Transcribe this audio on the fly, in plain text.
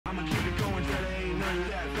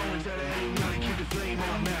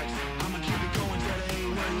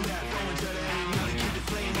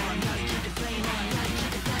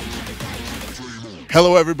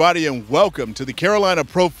Hello, everybody, and welcome to the Carolina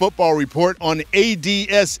Pro Football Report on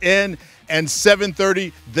ADSN and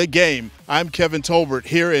 7:30 The Game. I'm Kevin Tolbert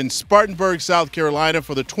here in Spartanburg, South Carolina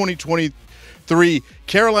for the 2023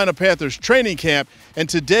 Carolina Panthers training camp, and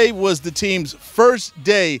today was the team's first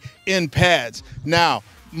day in pads. Now,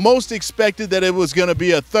 most expected that it was going to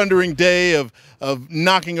be a thundering day of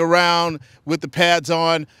knocking around with the pads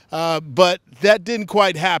on, but that didn't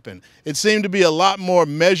quite happen. It seemed to be a lot more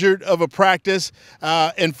measured of a practice,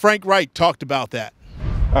 and Frank Reich talked about that.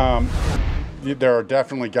 There are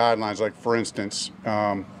definitely guidelines, like for instance,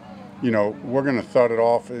 we're going to thud it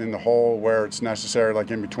off in the hole where it's necessary, like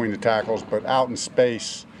in between the tackles, but out in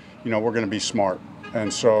space, we're going to be smart.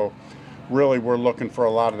 And so really we're looking for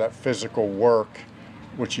a lot of that physical work,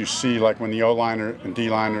 which you see like when the O-line and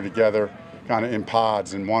D-line are together, kind of in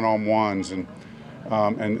pods and one-on-ones and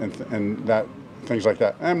that things like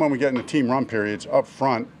that. And when we get into team run periods up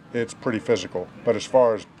front, it's pretty physical. But as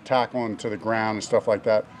far as tackling to the ground and stuff like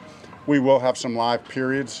that, we will have some live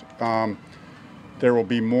periods. There will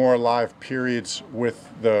be more live periods with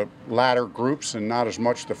the latter groups and not as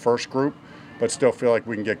much the first group, but still feel like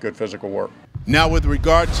we can get good physical work. Now, with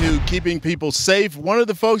regard to keeping people safe, one of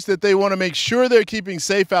the folks that they want to make sure they're keeping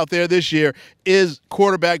safe out there this year is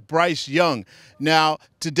quarterback Bryce Young. Now,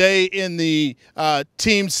 today in the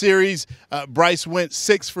team series, Bryce went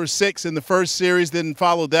 6 for 6 in the first series, then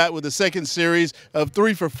followed that with a second series of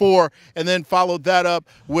 3 for 4, and then followed that up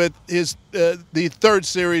with his the third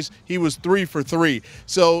series. He was 3 for 3.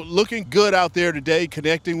 So looking good out there today,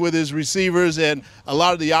 connecting with his receivers and a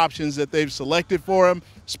lot of the options that they've selected for him,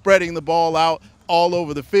 spreading the ball out all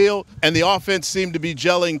over the field, and the offense seemed to be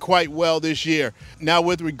gelling quite well this year. Now,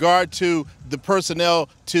 with regard to the personnel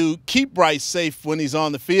to keep Bryce safe when he's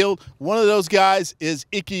on the field, one of those guys is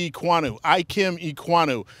Ikem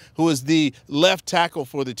Ekwonu, who is the left tackle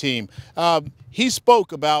for the team. He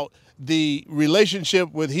spoke about the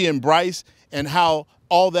relationship with he and Bryce and how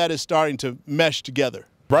all that is starting to mesh together.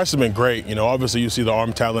 Bryce has been great. Obviously you see the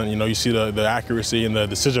arm talent, you see the accuracy and the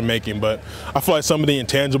decision making, but I feel like some of the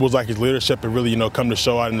intangibles like his leadership have really, come to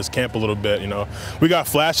show out in this camp a little bit. We got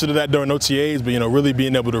flashes of that during OTAs, but, really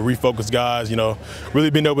being able to refocus guys, really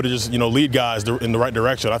being able to just, lead guys in the right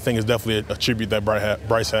direction, I think is definitely a tribute that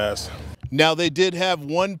Bryce has. Now, they did have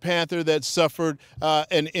one Panther that suffered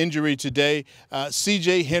an injury today.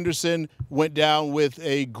 C.J. Henderson went down with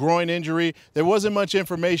a groin injury. There wasn't much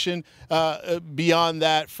information beyond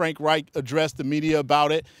that. Frank Reich addressed the media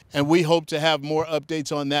about it, and we hope to have more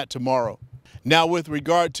updates on that tomorrow. Now, with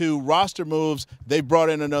regard to roster moves, they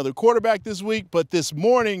brought in another quarterback this week, but this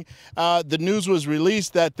morning the news was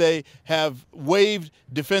released that they have waived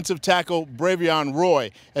defensive tackle Bravion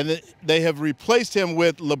Roy, and they have replaced him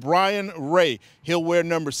with LeBrian Ray. He'll wear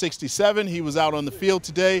number 67. He was out on the field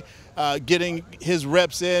today getting his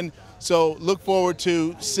reps in, so look forward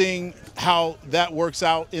to seeing how that works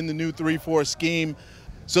out in the new 3-4 scheme.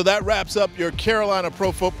 So that wraps up your Carolina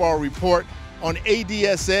Pro Football Report on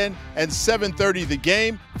ADSN and 7:30 The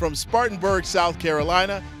Game from Spartanburg, South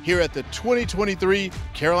Carolina, here at the 2023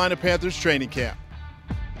 Carolina Panthers training camp.